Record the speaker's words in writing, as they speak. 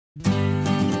Well,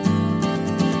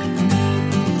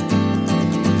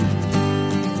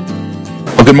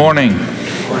 good morning.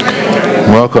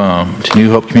 Welcome to New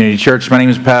Hope Community Church. My name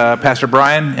is Pastor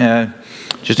Brian.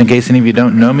 Just in case any of you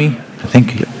don't know me, I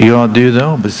think you all do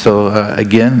though. But so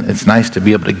again, it's nice to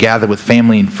be able to gather with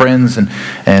family and friends and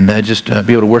just be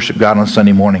able to worship God on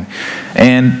Sunday morning.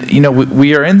 And you know,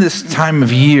 we are in this time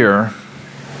of year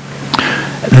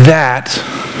that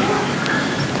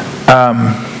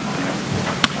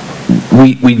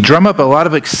we drum up a lot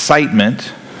of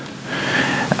excitement.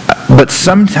 But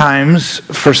sometimes,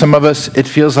 for some of us, it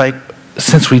feels like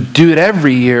since we do it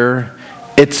every year,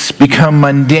 it's become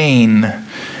mundane.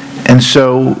 And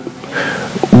so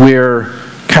we're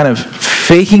kind of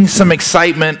faking some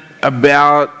excitement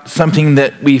about something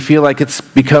that we feel like it's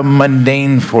become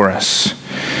mundane for us.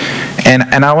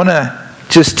 And I want to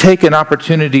just take an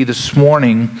opportunity this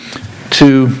morning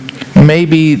to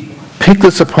maybe pick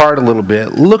this apart a little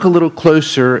bit, look a little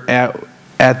closer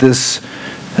at this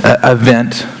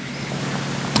event,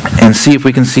 and see if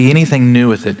we can see anything new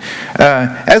with it.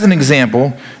 As an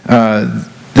example,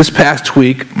 this past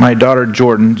week, my daughter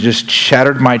Jordan just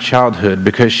shattered my childhood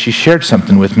because she shared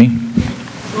something with me.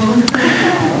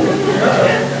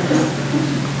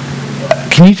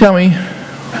 Can you tell me,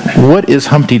 what is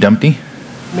Humpty Dumpty?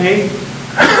 Me?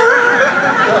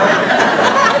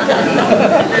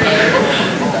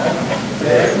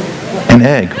 An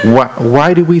egg.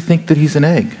 Why do we think that he's an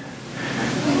egg?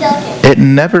 It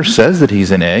never says that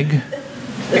he's an egg.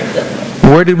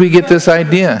 Where did we get this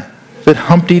idea that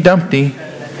Humpty Dumpty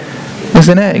is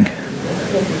an egg?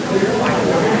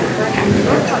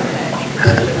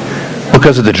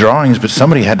 Because of the drawings, but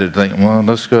somebody had to think, well,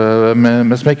 let's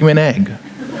make him an egg.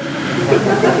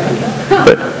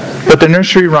 But the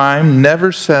nursery rhyme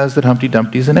never says that Humpty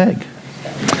Dumpty is an egg.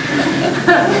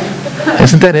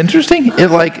 Isn't that interesting?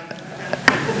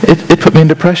 It put me in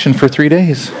depression for 3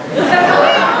 days.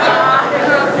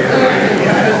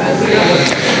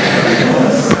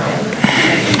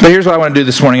 But here's what I want to do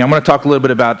this morning. I want to talk a little bit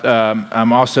about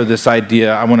also this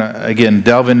idea. I want to, again,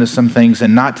 delve into some things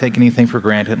and not take anything for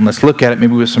granted. And let's look at it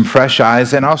maybe with some fresh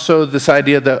eyes. And also this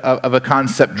idea of a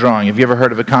concept drawing. Have you ever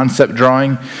heard of a concept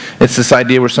drawing? It's this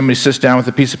idea where somebody sits down with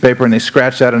a piece of paper and they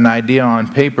scratch out an idea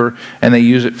on paper and they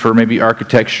use it for maybe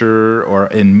architecture or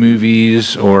in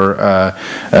movies or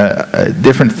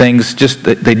different things. Just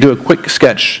they do a quick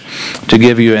sketch to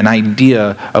give you an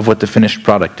idea of what the finished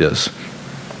product is.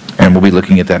 And we'll be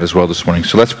looking at that as well this morning.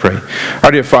 So let's pray. Our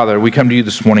dear Father, we come to you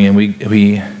this morning and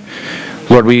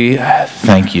Lord, we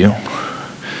thank you.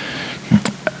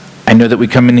 I know that we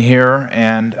come in here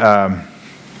and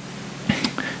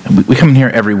we come in here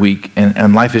every week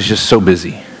and life is just so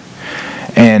busy.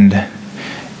 And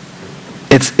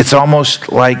it's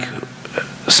almost like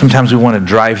sometimes we want to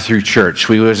drive through church.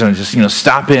 We want to just,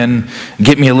 stop in,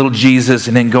 get me a little Jesus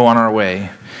and then go on our way.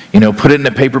 Put it in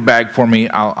a paper bag for me.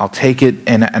 I'll take it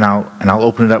and I'll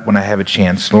open it up when I have a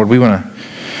chance. Lord, we want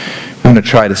to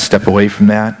try to step away from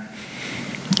that,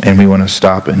 and we want to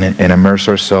stop and immerse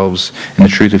ourselves in the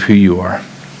truth of who you are.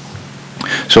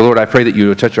 So, Lord, I pray that you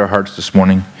would touch our hearts this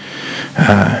morning.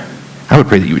 I would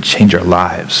pray that you would change our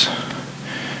lives,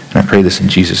 and I pray this in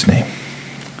Jesus' name.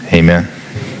 Amen.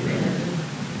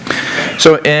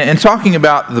 So, in talking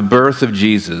about the birth of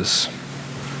Jesus,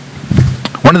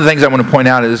 one of the things I want to point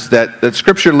out is that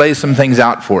Scripture lays some things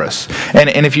out for us.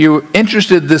 And if you're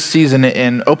interested this season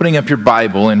in opening up your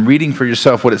Bible and reading for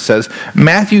yourself what it says,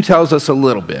 Matthew tells us a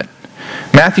little bit.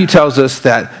 Matthew tells us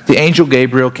that the angel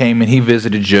Gabriel came and he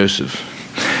visited Joseph.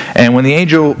 And when the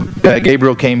angel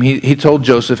Gabriel came, he told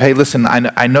Joseph, hey, listen,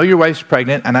 I know your wife's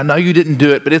pregnant, and I know you didn't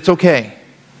do it, but it's okay.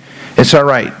 It's all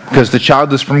right, because the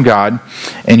child is from God,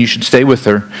 and you should stay with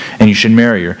her, and you should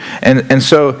marry her. And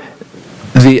so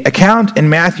the account in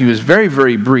Matthew is very,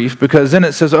 very brief, because then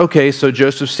it says, okay, so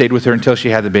Joseph stayed with her until she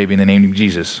had the baby, and they named him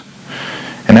Jesus.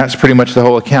 And that's pretty much the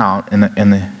whole account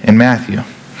in Matthew.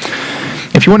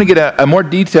 If you want to get a more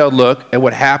detailed look at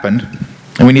what happened,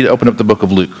 and we need to open up the book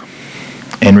of Luke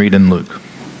and read in Luke.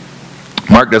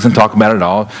 Mark doesn't talk about it at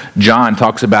all. John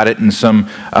talks about it in some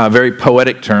very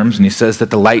poetic terms, and he says that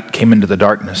the light came into the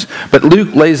darkness. But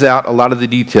Luke lays out a lot of the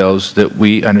details that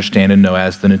we understand and know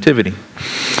as the Nativity.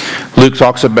 Luke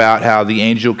talks about how the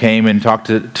angel came and talked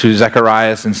to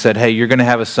Zacharias and said, hey, you're going to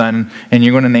have a son, and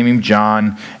you're going to name him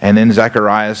John. And then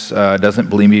Zacharias doesn't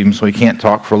believe him, so he can't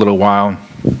talk for a little while.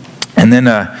 And then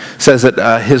says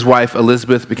that his wife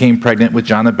Elizabeth became pregnant with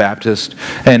John the Baptist.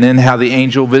 And then how the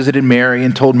angel visited Mary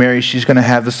and told Mary she's going to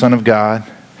have the Son of God.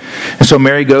 And so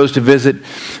Mary goes to visit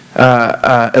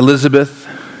Elizabeth.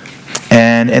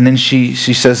 And then she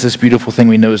says this beautiful thing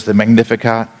we know as the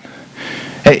Magnificat.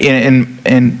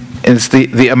 And it's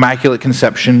the Immaculate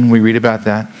Conception. We read about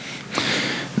that.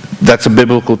 That's a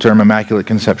biblical term, Immaculate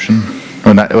Conception.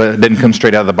 It didn't come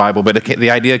straight out of the Bible, but the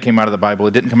idea came out of the Bible.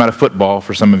 It didn't come out of football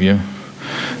for some of you.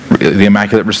 The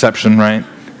Immaculate Reception, right?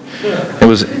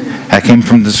 That came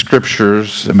from the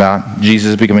Scriptures about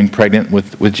Jesus becoming pregnant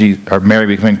with Jesus, or Mary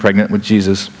becoming pregnant with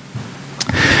Jesus.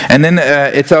 And then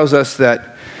it tells us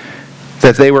that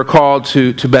they were called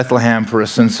to Bethlehem for a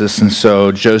census, and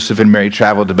so Joseph and Mary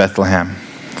traveled to Bethlehem.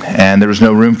 And there was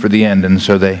no room for the inn, and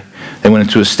so they went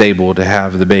into a stable to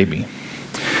have the baby.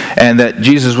 And that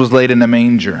Jesus was laid in a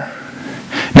manger.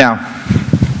 Now,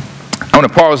 I want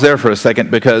to pause there for a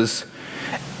second because,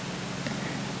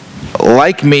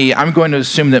 like me, I'm going to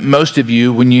assume that most of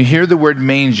you, when you hear the word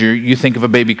manger, you think of a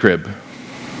baby crib.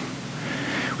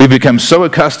 We've become so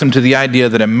accustomed to the idea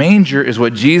that a manger is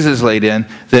what Jesus laid in,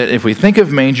 that if we think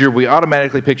of manger, we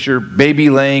automatically picture baby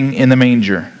laying in the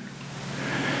manger.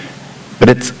 But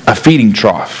it's a feeding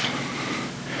trough.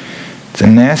 It's a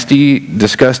nasty,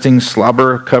 disgusting,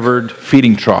 slobber-covered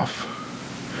feeding trough.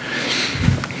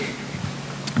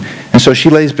 And so she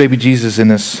lays baby Jesus in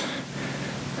this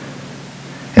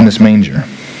manger.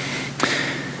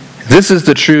 This is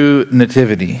the true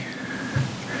nativity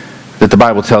that the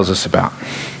Bible tells us about.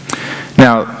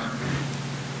 Now,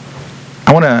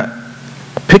 I want to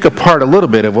pick apart a little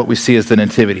bit of what we see as the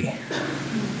nativity.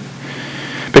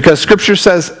 Because Scripture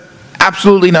says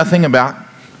absolutely nothing about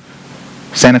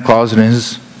Santa Claus and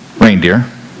his reindeer.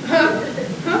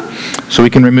 So we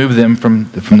can remove them from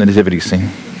the nativity scene.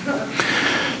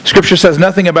 Scripture says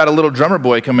nothing about a little drummer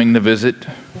boy coming to visit.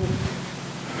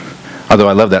 Although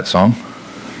I love that song.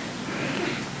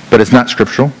 But it's not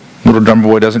scriptural. Little drummer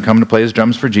boy doesn't come to play his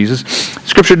drums for Jesus.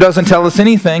 Scripture doesn't tell us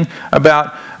anything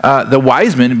about the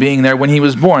wise men being there when he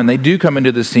was born. They do come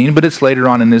into the scene, but it's later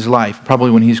on in his life,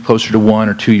 probably when he's closer to 1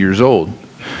 or 2 years old.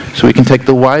 So we can take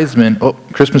the wise men. Oh,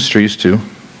 Christmas trees too.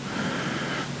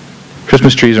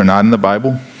 Christmas trees are not in the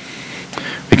Bible.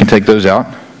 We can take those out.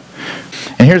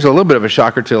 And here's a little bit of a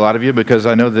shocker to a lot of you, because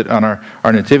I know that on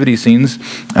our nativity scenes,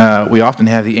 we often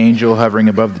have the angel hovering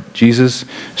above Jesus.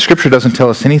 Scripture doesn't tell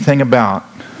us anything about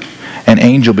an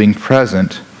angel being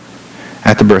present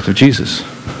at the birth of Jesus.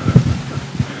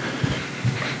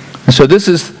 And so this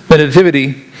is the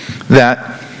nativity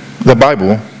that the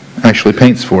Bible actually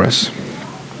paints for us.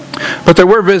 But there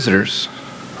were visitors.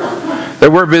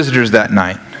 There were visitors that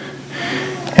night.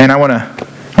 And I want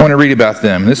to read about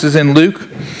them. This is in Luke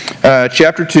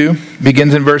chapter 2,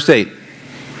 begins in verse 8.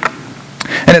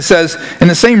 And it says, in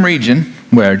the same region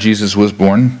where Jesus was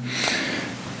born,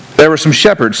 there were some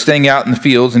shepherds staying out in the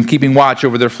fields and keeping watch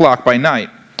over their flock by night.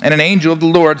 And an angel of the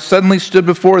Lord suddenly stood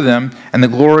before them, and the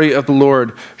glory of the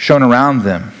Lord shone around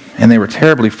them, and they were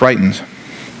terribly frightened.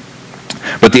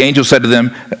 But the angel said to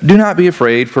them, do not be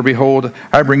afraid, for behold,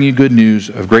 I bring you good news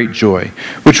of great joy,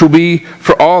 which will be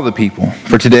for all the people.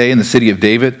 For today in the city of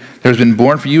David there has been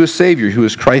born for you a Savior, who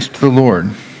is Christ the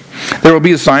Lord. There will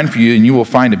be a sign for you, and you will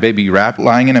find a baby wrapped,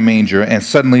 lying in a manger. And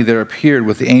suddenly there appeared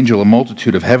with the angel a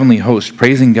multitude of heavenly hosts,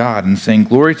 praising God and saying,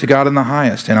 glory to God in the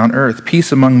highest, and on earth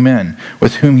peace among men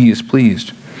with whom he is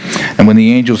pleased. And when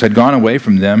the angels had gone away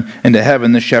from them into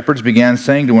heaven, the shepherds began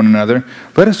saying to one another,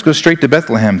 let us go straight to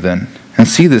Bethlehem then, and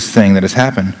see this thing that has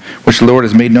happened, which the Lord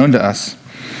has made known to us.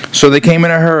 So they came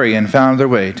in a hurry and found their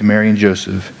way to Mary and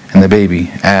Joseph and the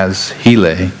baby as he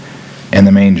lay in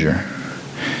the manger.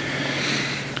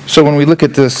 So when we look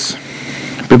at this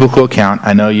biblical account,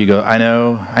 I know you go, I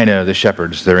know the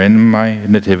shepherds. They're in my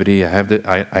nativity.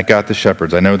 I got the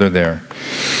shepherds. I know they're there.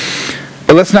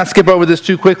 But let's not skip over this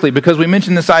too quickly, because we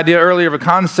mentioned this idea earlier of a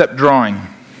concept drawing.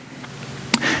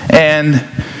 And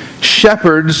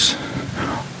shepherds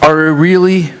are a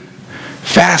really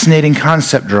fascinating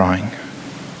concept drawing.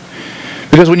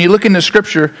 Because when you look into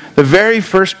Scripture, the very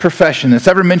first profession that's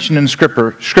ever mentioned in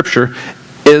Scripture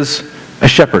is a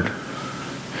shepherd.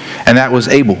 And that was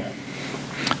Abel,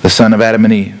 the son of Adam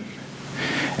and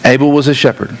Eve. Abel was a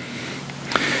shepherd.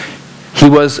 He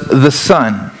was the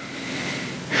son.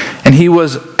 And he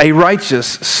was a righteous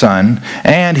son.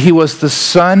 And he was the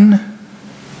son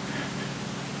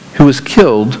who was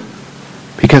killed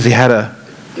because he had a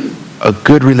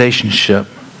good relationship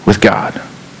with God.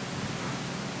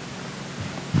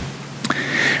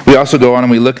 We also go on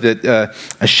and we look at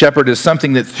a shepherd as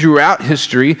something that throughout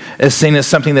history is seen as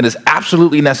something that is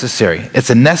absolutely necessary. It's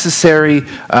a necessary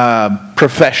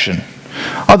profession,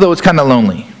 although it's kind of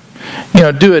lonely.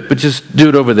 Do it, but just do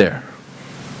it over there.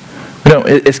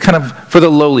 It's kind of for the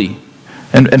lowly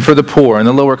and for the poor and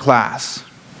the lower class.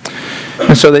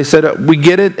 And so they said, we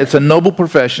get it, it's a noble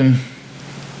profession,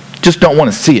 just don't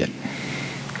want to see it.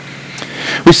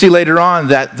 We see later on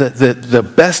that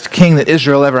the best king that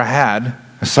Israel ever had,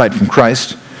 aside from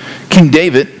Christ, King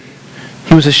David,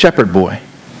 he was a shepherd boy.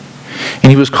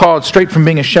 And he was called straight from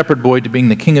being a shepherd boy to being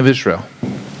the king of Israel.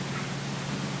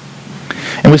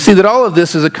 And we see that all of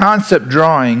this is a concept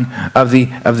drawing of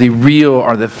the real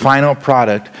or the final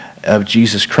product of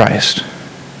Jesus Christ.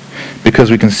 Because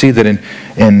we can see that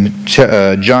in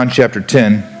John chapter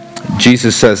 10,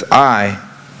 Jesus says, I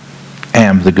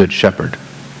am the good shepherd.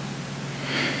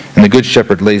 And the good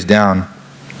shepherd lays down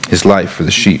his life for the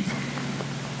sheep.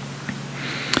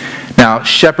 Now,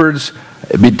 shepherds,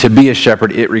 to be a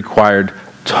shepherd, it required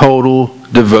total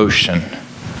devotion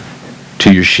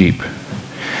to your sheep.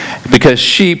 Because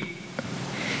sheep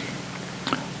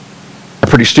are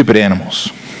pretty stupid animals.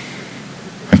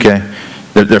 Okay?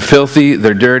 They're filthy,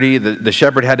 they're dirty. The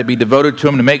shepherd had to be devoted to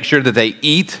them to make sure that they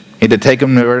eat. He had to take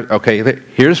them to, okay,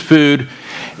 here's food,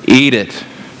 eat it.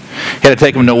 He had to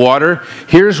take them to water.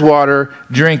 Here's water,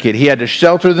 drink it. He had to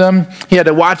shelter them. He had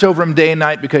to watch over them day and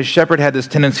night because shepherd had this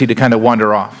tendency to kind of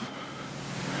wander off.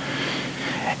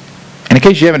 And in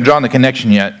case you haven't drawn the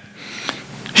connection yet,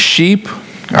 sheep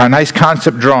are a nice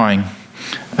concept drawing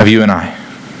of you and I.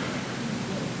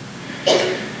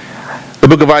 The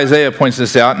book of Isaiah points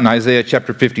this out in Isaiah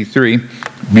chapter 53,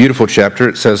 beautiful chapter.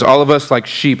 It says, all of us like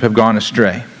sheep have gone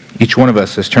astray. Each one of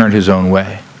us has turned his own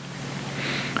way.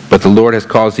 But the Lord has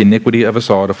caused the iniquity of us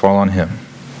all to fall on him.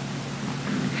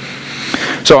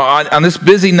 So on this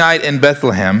busy night in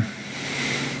Bethlehem,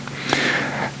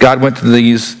 God went to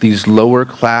these lower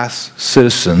class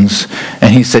citizens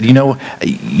and he said, you know,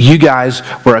 you guys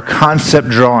were a concept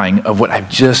drawing of what I've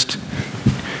just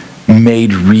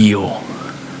made real.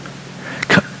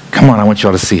 Come on, I want you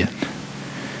all to see it.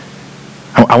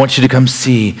 I want you to come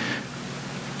see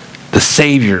the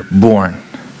Savior born,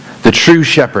 the true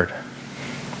shepherd.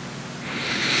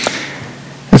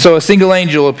 And so a single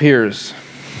angel appears.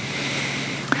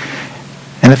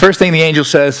 And the first thing the angel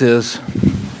says is,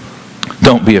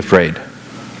 don't be afraid.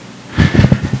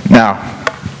 Now,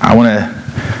 I want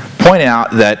to point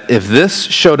out that if this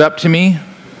showed up to me,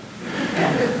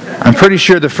 I'm pretty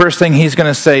sure the first thing he's going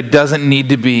to say doesn't need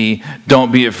to be,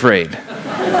 don't be afraid.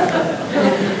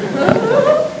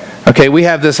 Okay, we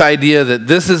have this idea that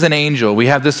this is an angel. We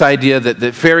have this idea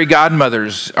that fairy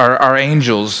godmothers are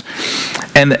angels.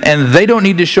 And they don't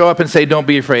need to show up and say, don't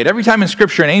be afraid. Every time in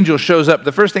Scripture an angel shows up,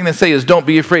 the first thing they say is, don't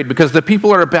be afraid, because the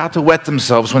people are about to wet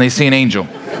themselves when they see an angel.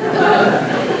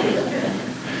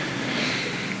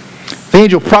 The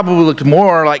angel probably looked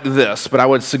more like this, but I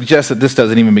would suggest that this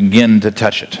doesn't even begin to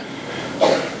touch it.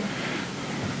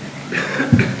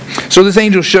 So this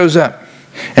angel shows up,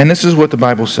 and this is what the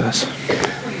Bible says.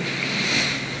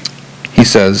 He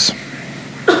says,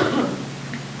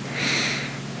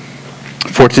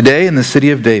 for today in the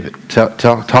city of David,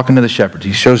 talking to the shepherds,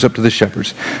 he shows up to the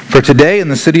shepherds. For today in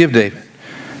the city of David,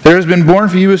 there has been born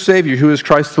for you a Savior who is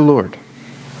Christ the Lord.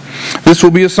 This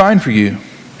will be a sign for you.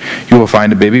 You will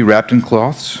find a baby wrapped in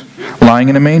cloths, lying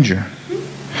in a manger.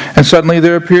 And suddenly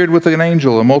there appeared with an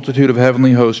angel a multitude of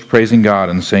heavenly hosts praising God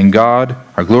and saying, God,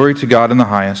 our glory to God in the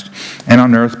highest, and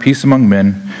on earth peace among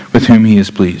men with whom he is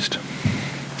pleased.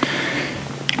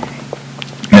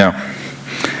 Now,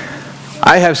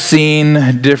 I have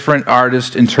seen different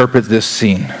artists interpret this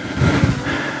scene.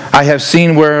 I have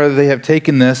seen where they have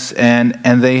taken this and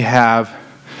they have,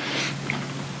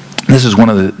 this is one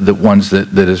of the ones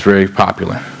that is very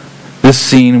popular. This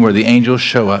scene where the angels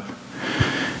show up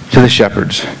to the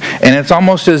shepherds. And it's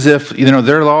almost as if,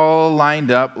 they're all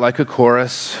lined up like a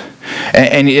chorus.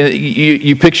 And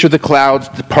you picture the clouds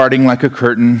parting like a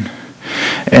curtain.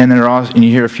 And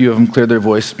you hear a few of them clear their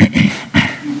voice.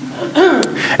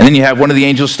 And then you have one of the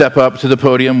angels step up to the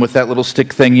podium with that little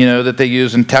stick thing, that they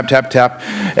use, and tap, tap, tap.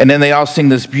 And then they all sing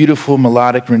this beautiful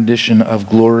melodic rendition of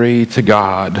glory to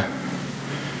God.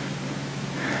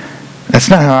 That's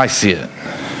not how I see it.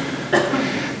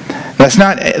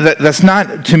 That's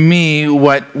not to me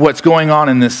what's going on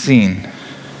in this scene.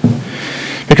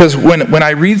 Because when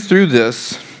I read through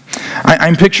this,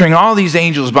 I'm picturing all these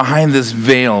angels behind this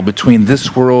veil between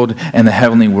this world and the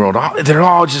heavenly world. They're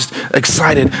all just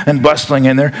excited and bustling,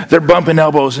 and they're bumping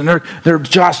elbows, and they're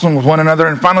jostling with one another,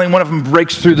 and finally one of them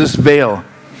breaks through this veil.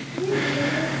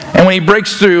 And when he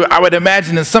breaks through, I would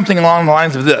imagine it's something along the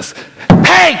lines of this.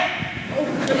 Hey!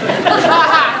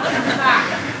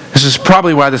 This is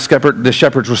probably why the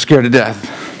shepherds were scared to death.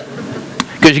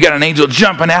 Because you got an angel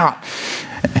jumping out.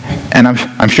 And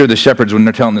I'm sure the shepherds, when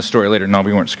they're telling this story later, no,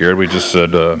 we weren't scared. We just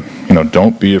said,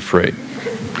 don't be afraid.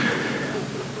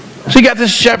 So you got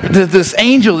this shepherd, this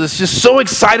angel that's just so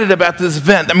excited about this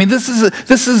event. I mean, this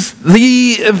is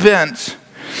the event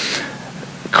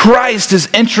Christ is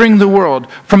entering the world.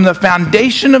 From the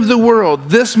foundation of the world,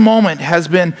 this moment has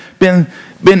been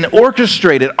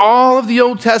orchestrated. All of the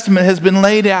Old Testament has been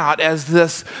laid out as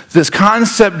this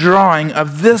concept drawing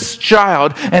of this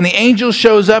child. And the angel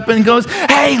shows up and goes,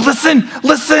 hey, listen.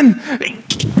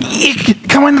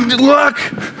 Come on, look.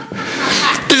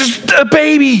 There's a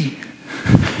baby.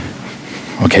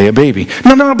 Okay, a baby.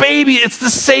 No, a baby. It's the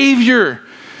Savior.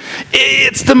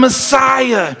 It's the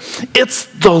Messiah. It's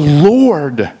the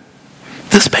Lord.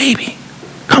 This baby.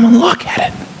 Come and look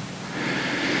at it.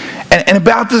 And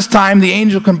about this time, the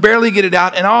angel can barely get it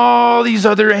out, and all these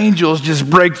other angels just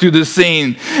break through the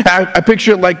scene. I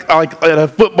picture it like at a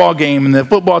football game, and the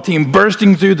football team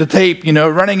bursting through the tape,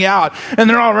 running out, and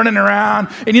they're all running around,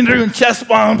 and they're doing chest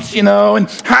bumps, and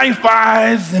high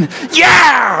fives, and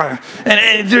yeah!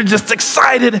 And they're just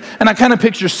excited. And I kind of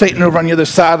picture Satan over on the other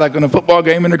side, like on a football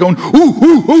game, and they're going, ooh,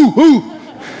 ooh, ooh, ooh.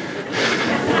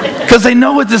 Because they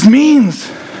know what this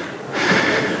means.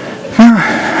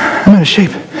 I'm out of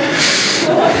shape.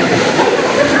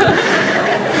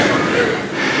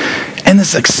 And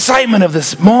this excitement of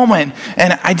this moment,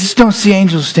 and I just don't see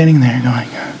angels standing there going,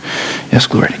 yes,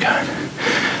 glory to God.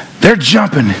 They're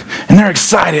jumping, and they're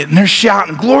excited, and they're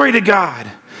shouting, glory to God.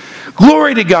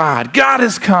 Glory to God. God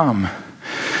has come.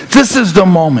 This is the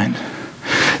moment.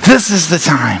 This is the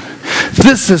time.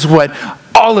 This is what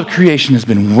all of creation has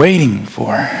been waiting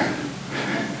for.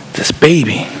 This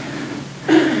baby.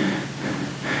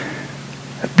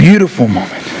 A beautiful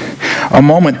moment. A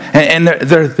moment, and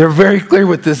they're very clear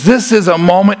with this. This is a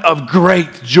moment of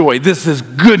great joy. This is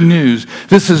good news.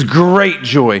 This is great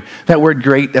joy. That word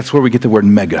great, that's where we get the word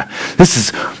mega. This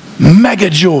is mega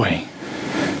joy.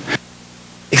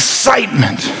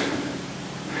 Excitement.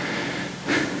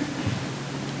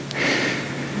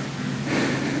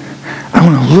 I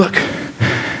want to look.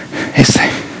 They say,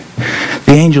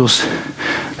 the angels,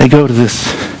 they go to this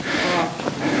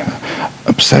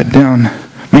upside down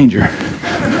manger.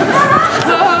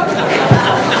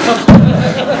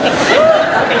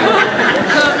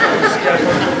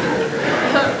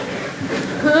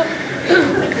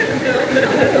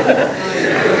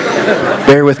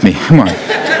 Bear with me. Come on.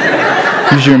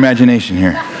 Use your imagination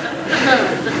here.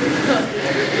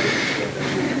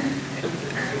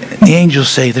 The angels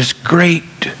say there's great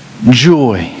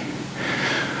joy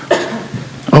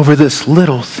over this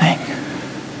little thing.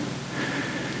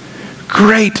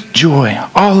 Great joy.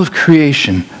 All of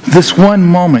creation. This one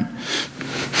moment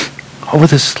over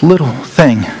this little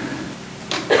thing.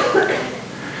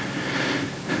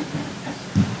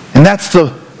 And that's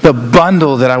the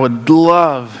bundle that I would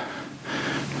love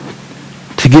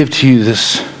to give to you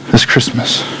this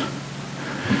Christmas.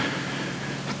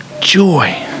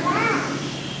 Joy.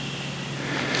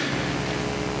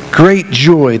 Great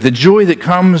joy. The joy that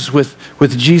comes with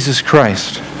Jesus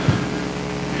Christ.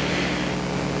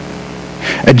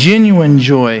 A genuine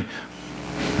joy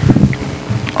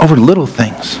over little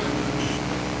things.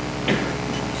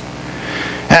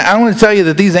 And I want to tell you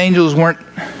that these angels weren't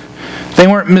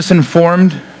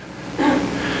misinformed.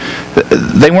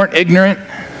 They weren't ignorant.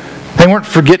 They weren't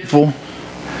forgetful.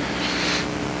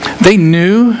 They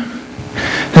knew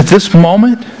that this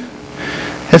moment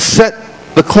had set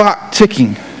the clock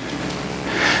ticking.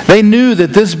 They knew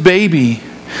that this baby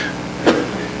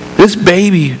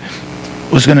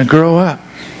was going to grow up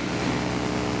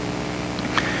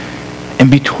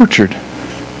and be tortured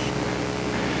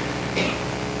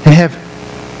and have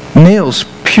nails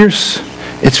pierce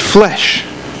its flesh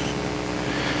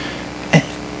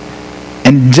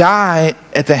and die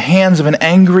at the hands of an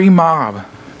angry mob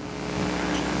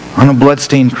on a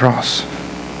bloodstained cross.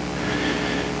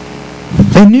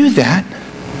 They knew that,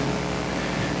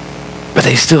 but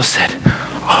they still said,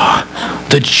 oh,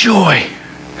 the joy,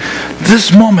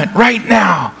 this moment right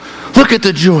now, look at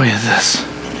the joy of this.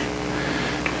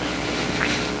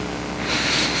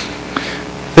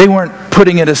 They weren't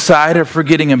putting it aside or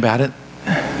forgetting about it.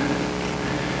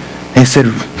 They said,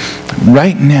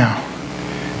 right now,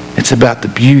 it's about the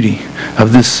beauty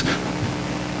of this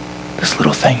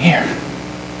little thing here.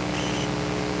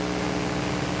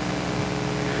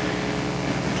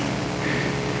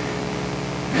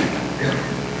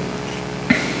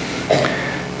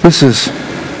 This is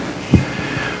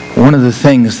one of the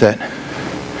things that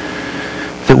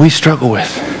we struggle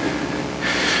with.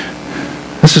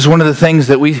 This is one of the things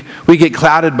that we get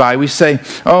clouded by. We say,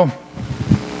 oh,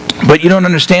 but you don't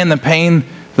understand the pain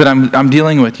that I'm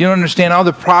dealing with. You don't understand all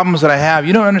the problems that I have.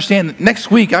 You don't understand that next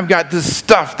week I've got this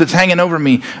stuff that's hanging over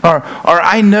me. Or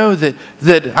I know that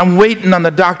I'm waiting on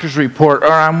the doctor's report.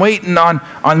 Or I'm waiting on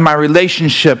my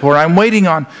relationship. Or I'm waiting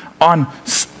on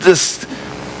this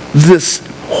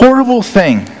horrible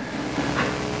thing.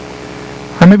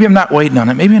 Or maybe I'm not waiting on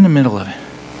it. Maybe in the middle of it.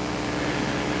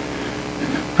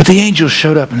 But the angel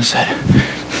showed up and said,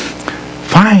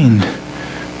 find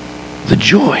the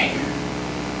joy.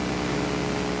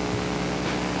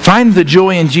 Find the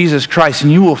joy in Jesus Christ,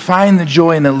 and you will find the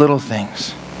joy in the little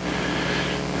things.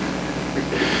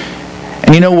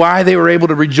 And you know why they were able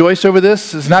to rejoice over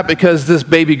this? It's not because this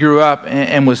baby grew up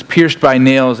and was pierced by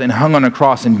nails and hung on a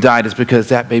cross and died. It's because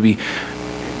that baby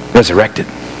resurrected.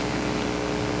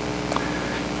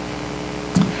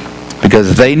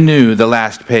 Because they knew the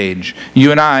last page.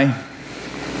 You and I,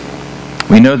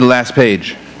 we know the last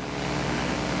page.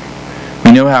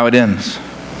 We know how it ends.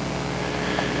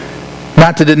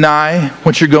 Not to deny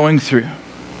what you're going through.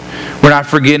 We're not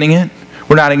forgetting it.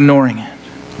 We're not ignoring it.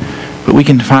 But we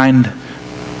can find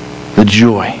the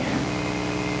joy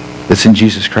that's in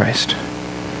Jesus Christ.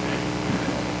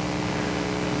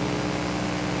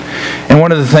 And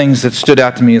one of the things that stood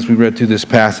out to me as we read through this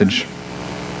passage,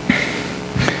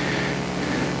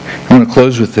 I want to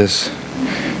close with this,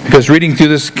 because reading through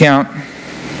this account,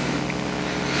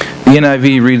 the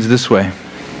NIV reads this way.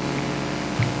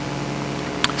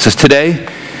 It says, today,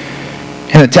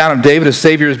 in the town of David, a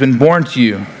Savior has been born to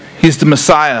you. He's the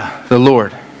Messiah, the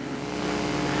Lord.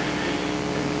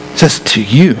 It says, to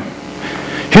you.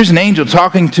 Here's an angel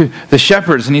talking to the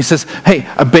shepherds, and he says, hey,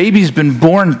 a baby's been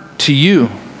born to you.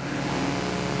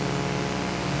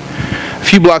 A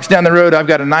few blocks down the road, I've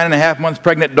got a 9.5-month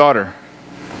pregnant daughter.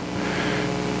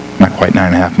 Not quite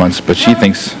 9.5 months, but she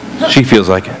feels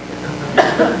like it.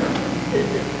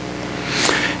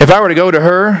 If I were to go to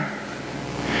her,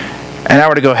 and I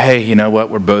were to go, hey, you know what?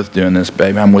 We're both doing this,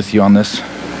 baby. I'm with you on this.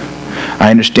 I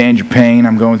understand your pain.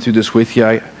 I'm going through this with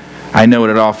you. I know what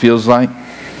it all feels like.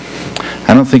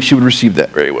 I don't think she would receive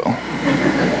that very well.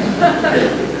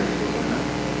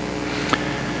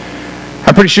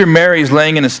 I'm pretty sure Mary's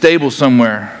laying in a stable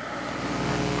somewhere.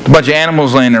 A bunch of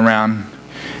animals laying around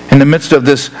in the midst of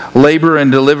this labor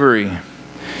and delivery.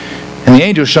 And the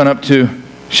angel showing up to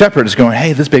shepherds going,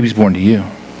 hey, this baby's born to you.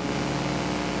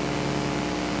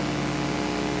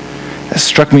 That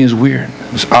struck me as weird.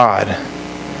 It was odd.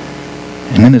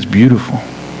 And then it's beautiful.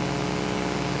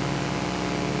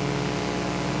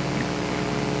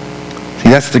 See,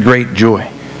 that's the great joy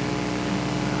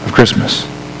of Christmas.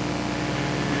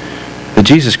 That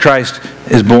Jesus Christ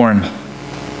is born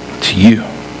to you.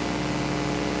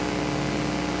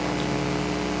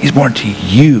 He's born to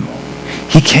you.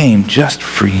 He came just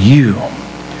for you.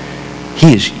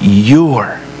 He is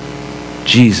your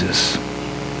Jesus,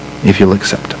 if you'll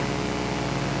accept him.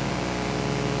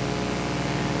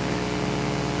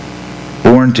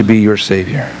 Born to be your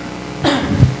Savior.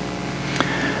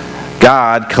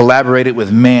 God collaborated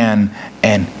with man,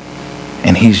 and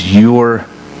he's your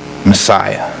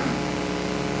Messiah.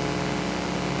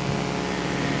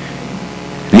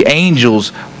 The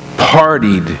angels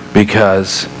partied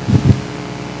because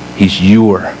he's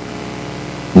your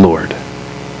Lord.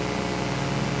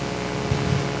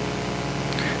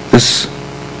 This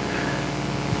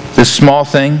small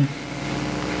thing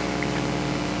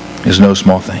is no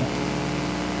small thing.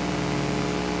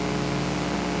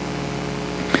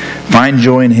 Find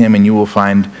joy in him and you will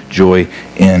find joy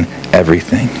in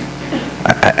everything.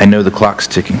 I know the clock's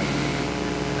ticking.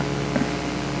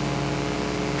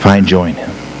 Find joy in him.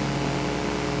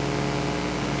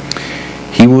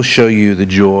 He will show you the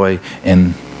joy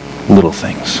in little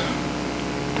things.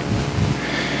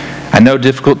 I know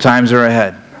difficult times are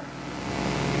ahead.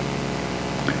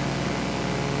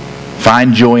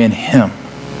 Find joy in him.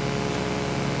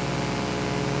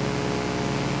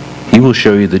 He will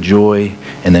show you the joy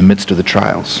in the midst of the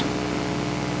trials.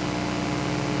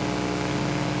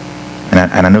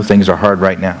 And I know things are hard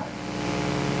right now.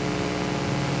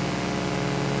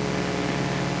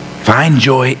 Find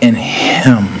joy in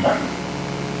him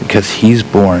because he's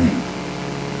born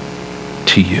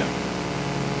to you.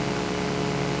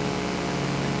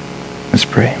 Let's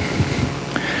pray.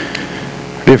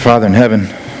 Dear Father in heaven,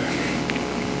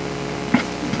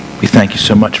 we thank you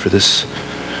so much for this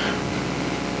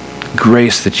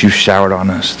grace that you've showered on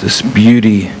us, this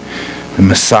beauty, the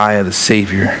Messiah, the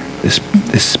Savior,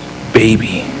 this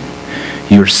baby,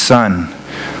 your Son.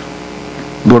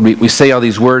 Lord, we say all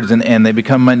these words and they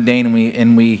become mundane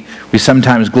and we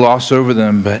sometimes gloss over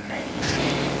them, but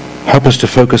help us to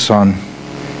focus on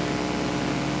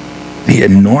the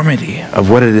enormity of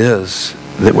what it is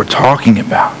that we're talking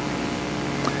about.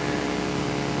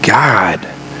 God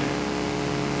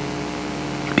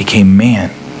became man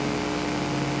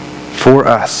for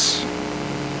us,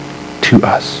 to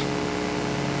us.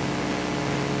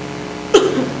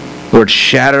 Lord,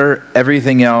 shatter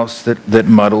everything else that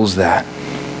muddles that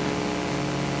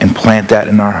and plant that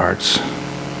in our hearts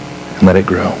and let it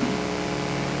grow.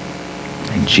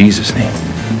 In Jesus' name,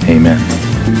 amen.